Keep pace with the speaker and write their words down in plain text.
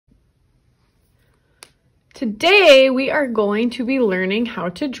Today we are going to be learning how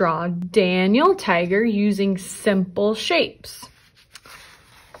to draw Daniel Tiger using simple shapes.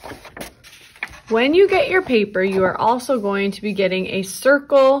 When you get your paper, you are also going to be getting a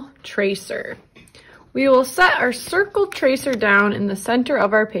circle tracer. We will set our circle tracer down in the center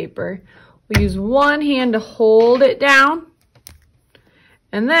of our paper. We use one hand to hold it down,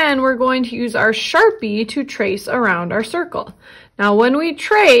 and then we're going to use our Sharpie to trace around our circle. Now when we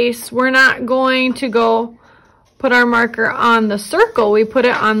trace, we're not going to go put our marker on the circle, we put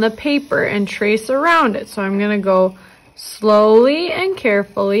it on the paper and trace around it. So I'm gonna go slowly and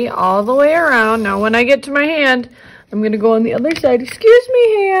carefully all the way around. Now when I get to my hand, I'm gonna go on the other side, excuse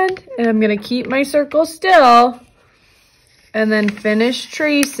me hand, and I'm gonna keep my circle still and then finish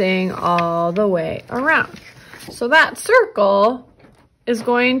tracing all the way around. So that circle is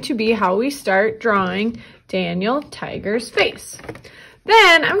going to be how we start drawing Daniel Tiger's face.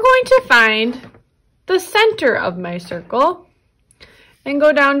 Then I'm going to find the center of my circle and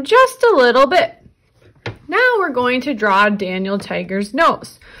go down just a little bit. Now we're going to draw Daniel Tiger's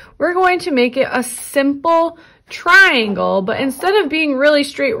nose. We're going to make it a simple triangle, but instead of being really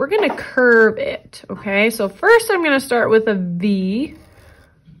straight, we're going to curve it, okay? So first I'm going to start with a V.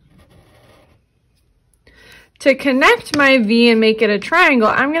 To connect my V and make it a triangle,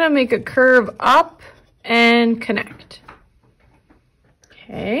 I'm going to make a curve up and connect.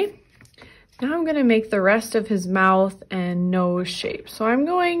 Okay. Now I'm going to make the rest of his mouth and nose shape. So I'm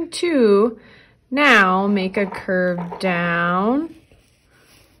going to now make a curve down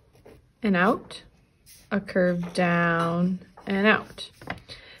and out, a curve down and out.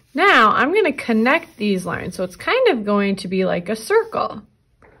 Now I'm going to connect these lines. So it's kind of going to be like a circle.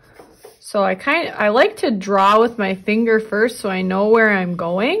 So I like to draw with my finger first so I know where I'm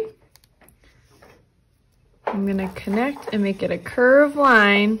going. I'm going to connect and make it a curved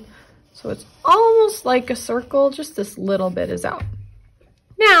line. So it's almost like a circle, just this little bit is out.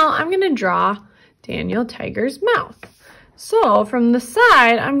 Now I'm going to draw Daniel Tiger's mouth. So from the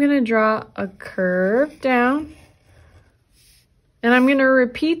side, I'm going to draw a curve down. And I'm going to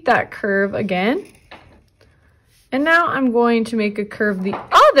repeat that curve again. And now I'm going to make a curve the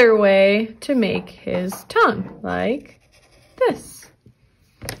other way to make his tongue, like this.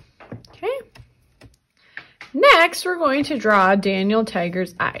 Okay. Next, we're going to draw Daniel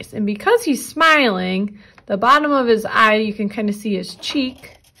Tiger's eyes. And because he's smiling, the bottom of his eye, you can kind of see his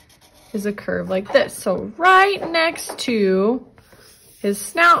cheek is a curve like this. So right next to his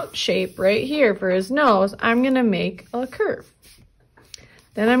snout shape right here for his nose, I'm going to make a curve.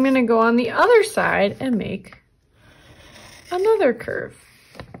 Then I'm going to go on the other side and make another curve.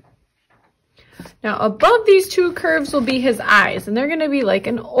 Now above these two curves will be his eyes, and they're going to be like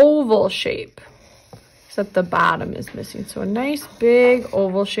an oval shape. Except the bottom is missing. So a nice big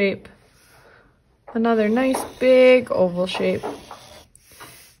oval shape. Another nice big oval shape.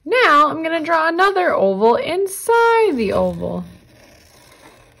 Now I'm going to draw another oval inside the oval.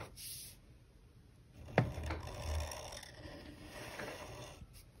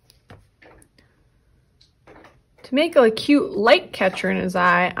 To make a cute light catcher in his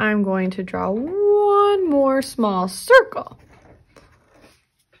eye, I'm going to draw one more small circle.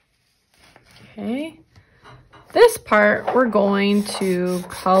 Okay. This part, we're going to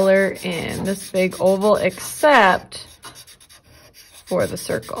color in this big oval except for the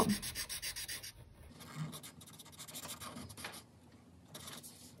circle.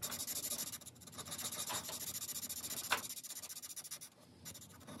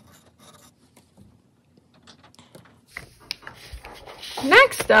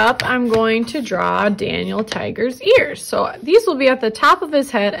 Next up, I'm going to draw Daniel Tiger's ears. So these will be at the top of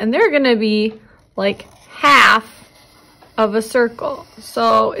his head, and they're going to be like half of a circle.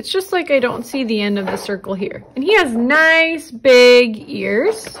 So it's just like I don't see the end of the circle here. And he has nice big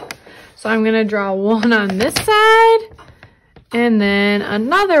ears. So I'm going to draw one on this side and then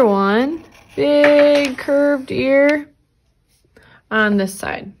another one, big curved ear on this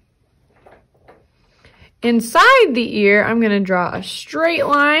side. Inside the ear, I'm going to draw a straight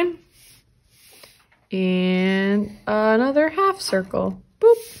line and another half circle.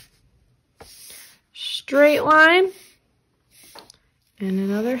 Boop. Straight line and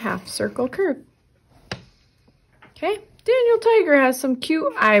another half circle curve. Okay, Daniel Tiger has some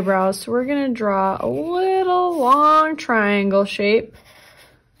cute eyebrows, so we're going to draw a little long triangle shape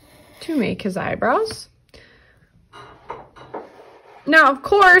to make his eyebrows. Now, of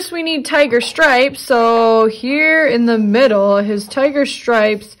course, we need tiger stripes, so here in the middle, his tiger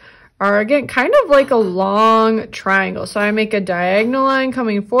stripes are, again, kind of like a long triangle. So I make a diagonal line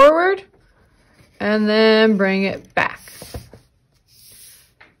coming forward and then bring it back.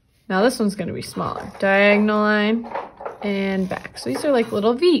 Now this one's gonna be smaller. Diagonal line and back. So these are like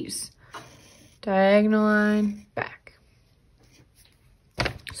little V's. Diagonal line, back.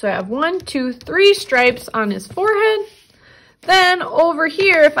 So I have 1, 2, 3 stripes on his forehead. Then over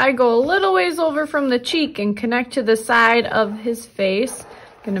here, if I go a little ways over from the cheek and connect to the side of his face,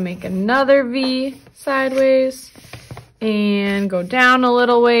 I'm gonna make another V sideways and go down a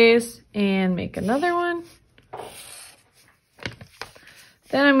little ways and make another one.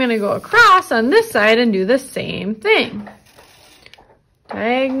 Then I'm gonna go across on this side and do the same thing.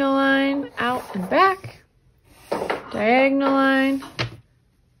 Diagonal line, out and back. Diagonal line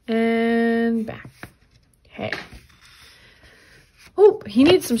and back. Okay. Oh, he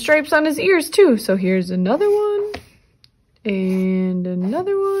needs some stripes on his ears too. So here's another one and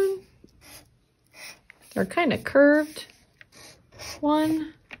another one. They're kind of curved.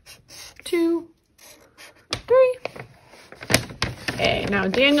 1, 2, 3. Okay, now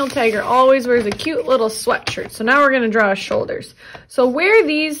Daniel Tiger always wears a cute little sweatshirt. So now we're gonna draw his shoulders. So where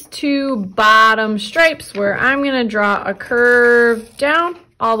these 2 bottom stripes were, I'm gonna draw a curve down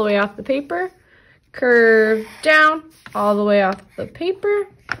all the way off the paper. Curve down all the way off the paper.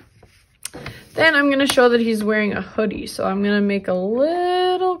 Then I'm gonna show that he's wearing a hoodie. So I'm gonna make a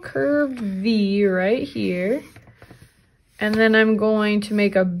little curved V right here. And then I'm going to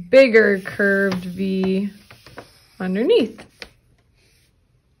make a bigger curved V underneath.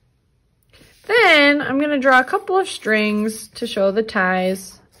 Then I'm gonna draw a couple of strings to show the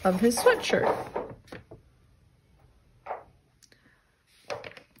ties of his sweatshirt.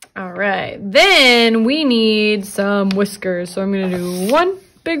 All right, then we need some whiskers. So I'm gonna do 1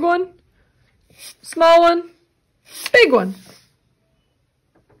 big one, small one, big one,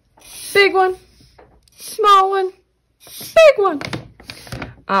 big one, small one, big one.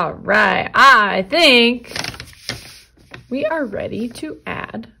 All right, I think we are ready to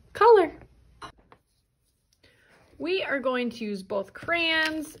add color. We are going to use both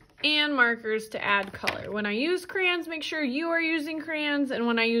crayons and markers to add color. When I use crayons, make sure you are using crayons, and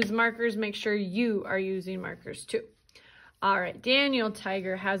when I use markers, make sure you are using markers too. All right, Daniel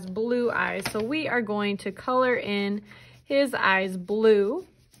Tiger has blue eyes, so we are going to color in his eyes blue.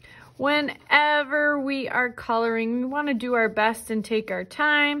 Whenever we are coloring, we want to do our best and take our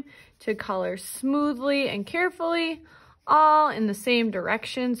time to color smoothly and carefully, all in the same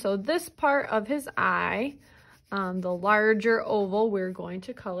direction. So this part of his eye, the larger oval, we're going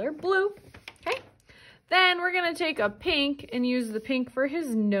to color blue, okay? Then we're gonna take a pink and use the pink for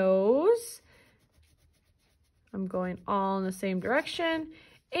his nose. I'm going all in the same direction.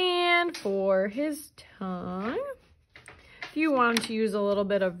 And for his tongue, if you wanted to use a little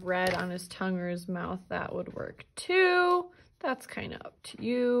bit of red on his tongue or his mouth, that would work too. That's kind of up to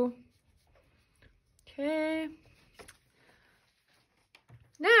you. Okay.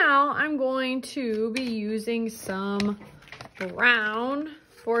 Now I'm going to be using some brown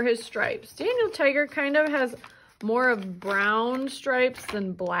for his stripes. Daniel Tiger kind of has more of brown stripes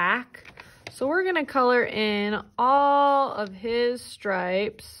than black. So we're gonna color in all of his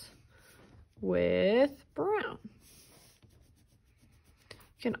stripes with brown.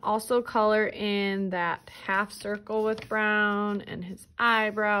 You can also color in that half circle with brown and his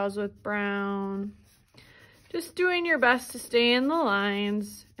eyebrows with brown. Just doing your best to stay in the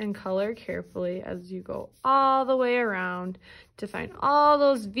lines and color carefully as you go all the way around to find all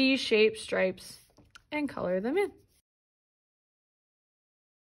those V-shaped stripes and color them in.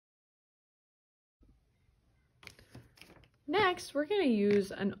 Next, we're going to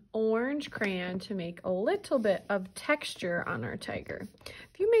use an orange crayon to make a little bit of texture on our tiger.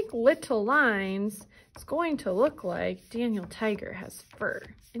 If you make little lines, it's going to look like Daniel Tiger has fur.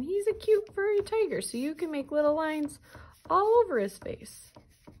 And he's a cute furry tiger, so you can make little lines all over his face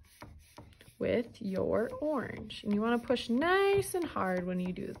with your orange. And you want to push nice and hard when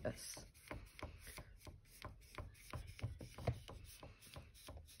you do this.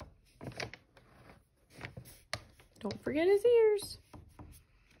 Don't forget his ears.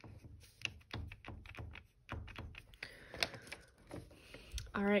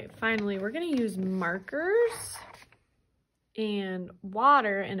 All right, finally, we're gonna use markers and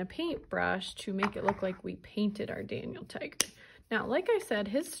water and a paintbrush to make it look like we painted our Daniel Tiger. Now, like I said,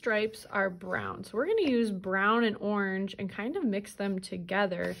 his stripes are brown. So we're gonna use brown and orange and kind of mix them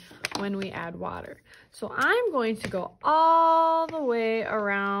together when we add water. So I'm going to go all the way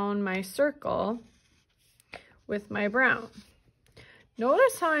around my circle with my brown.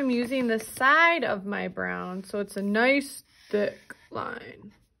 Notice how I'm using the side of my brown so it's a nice thick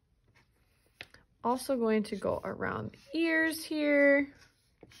line. Also going to go around the ears here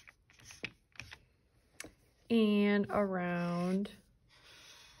and around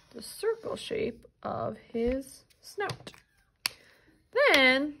the circle shape of his snout.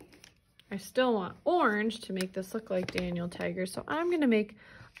 Then I still want orange to make this look like Daniel Tiger, so I'm going to make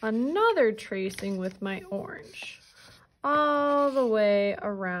another tracing with my orange all the way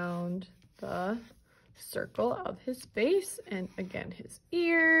around the circle of his face, and again his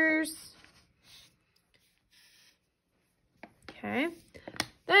ears. Okay,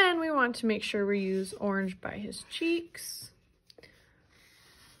 then we want to make sure we use orange by his cheeks.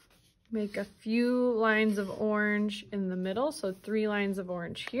 Make a few lines of orange in the middle, so 3 lines of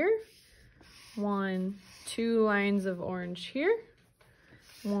orange here, 1, 2 lines of orange here,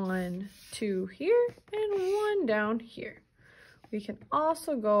 1, 2 here, and 1 down here. We can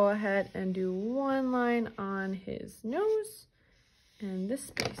also go ahead and do 1 line on his nose and this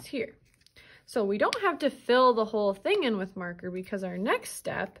space here. So we don't have to fill the whole thing in with marker because our next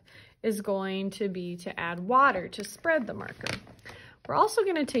step is going to be to add water to spread the marker. We're also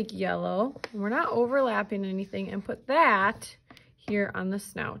going to take yellow, and we're not overlapping anything, and put that here on the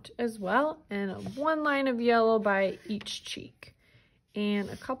snout as well, and 1 line of yellow by each cheek, and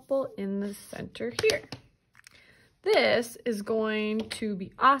a couple in the center here. This is going to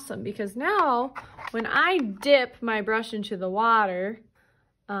be awesome because now when I dip my brush into the water,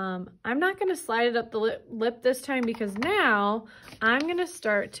 I'm not going to slide it up the lip this time because now I'm going to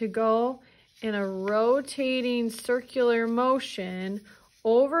start to go in a rotating circular motion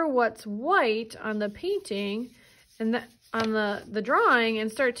over what's white on the painting and on the drawing,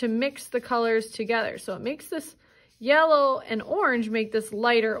 and start to mix the colors together. So it makes this yellow and orange make this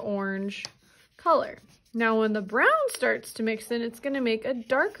lighter orange color. Now when the brown starts to mix in, it's going to make a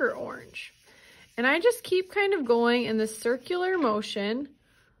darker orange. And I just keep kind of going in this circular motion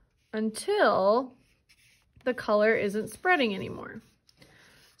until the color isn't spreading anymore.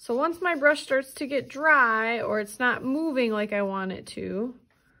 So once my brush starts to get dry or it's not moving like I want it to,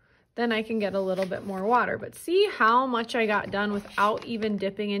 then I can get a little bit more water. But see how much I got done without even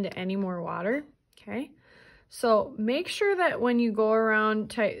dipping into any more water? Okay. So make sure that when you go around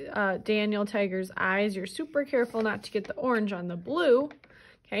Daniel Tiger's eyes, you're super careful not to get the orange on the blue.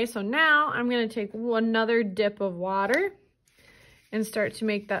 Okay, so now I'm going to take another dip of water and start to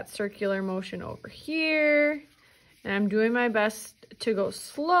make that circular motion over here. And I'm doing my best to go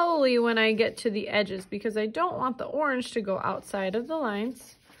slowly when I get to the edges because I don't want the orange to go outside of the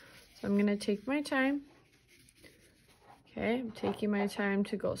lines. So I'm going to take my time. Okay, I'm taking my time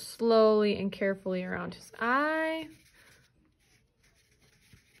to go slowly and carefully around his eye.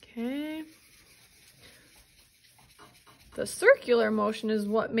 Okay. The circular motion is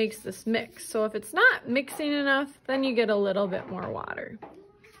what makes this mix. So if it's not mixing enough, then you get a little bit more water.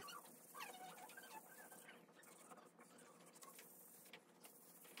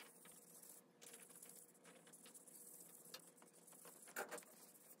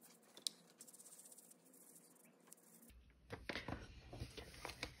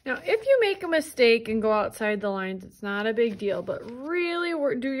 Now, if you make a mistake and go outside the lines, it's not a big deal, but really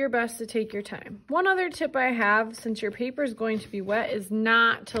do your best to take your time. One other tip I have, since your paper is going to be wet, is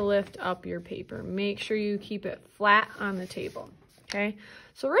not to lift up your paper. Make sure you keep it flat on the table, okay?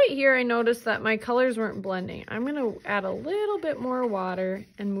 So right here, I noticed that my colors weren't blending. I'm gonna add a little bit more water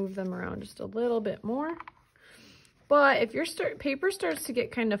and move them around just a little bit more. But if your paper starts to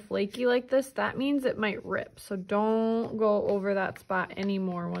get kind of flaky like this, that means it might rip. So don't go over that spot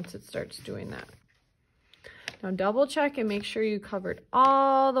anymore once it starts doing that. Now double check and make sure you covered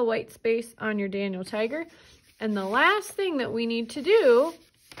all the white space on your Daniel Tiger. And the last thing that we need to do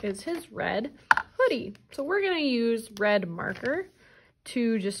is his red hoodie. So we're going to use red marker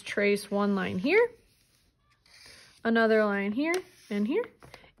to just trace 1 line here, another line here,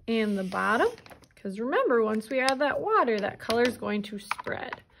 and the bottom. Because remember, once we add that water, that color is going to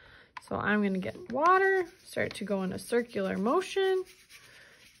spread. So I'm going to get water, start to go in a circular motion.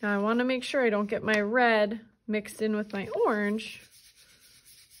 Now I want to make sure I don't get my red mixed in with my orange.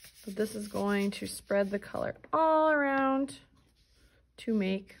 But this is going to spread the color all around to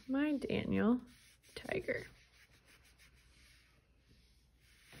make my Daniel Tiger.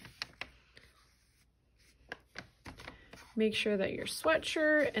 Make sure that your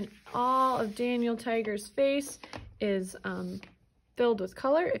sweatshirt and all of Daniel Tiger's face is filled with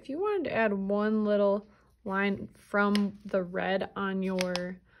color. If you wanted to add 1 little line from the red on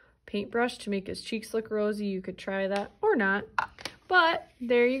your paintbrush to make his cheeks look rosy, you could try that or not. But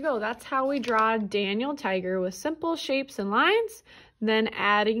there you go. That's how we draw Daniel Tiger with simple shapes and lines, then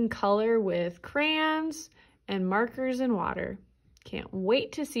adding color with crayons and markers and water. Can't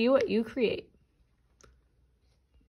wait to see what you create.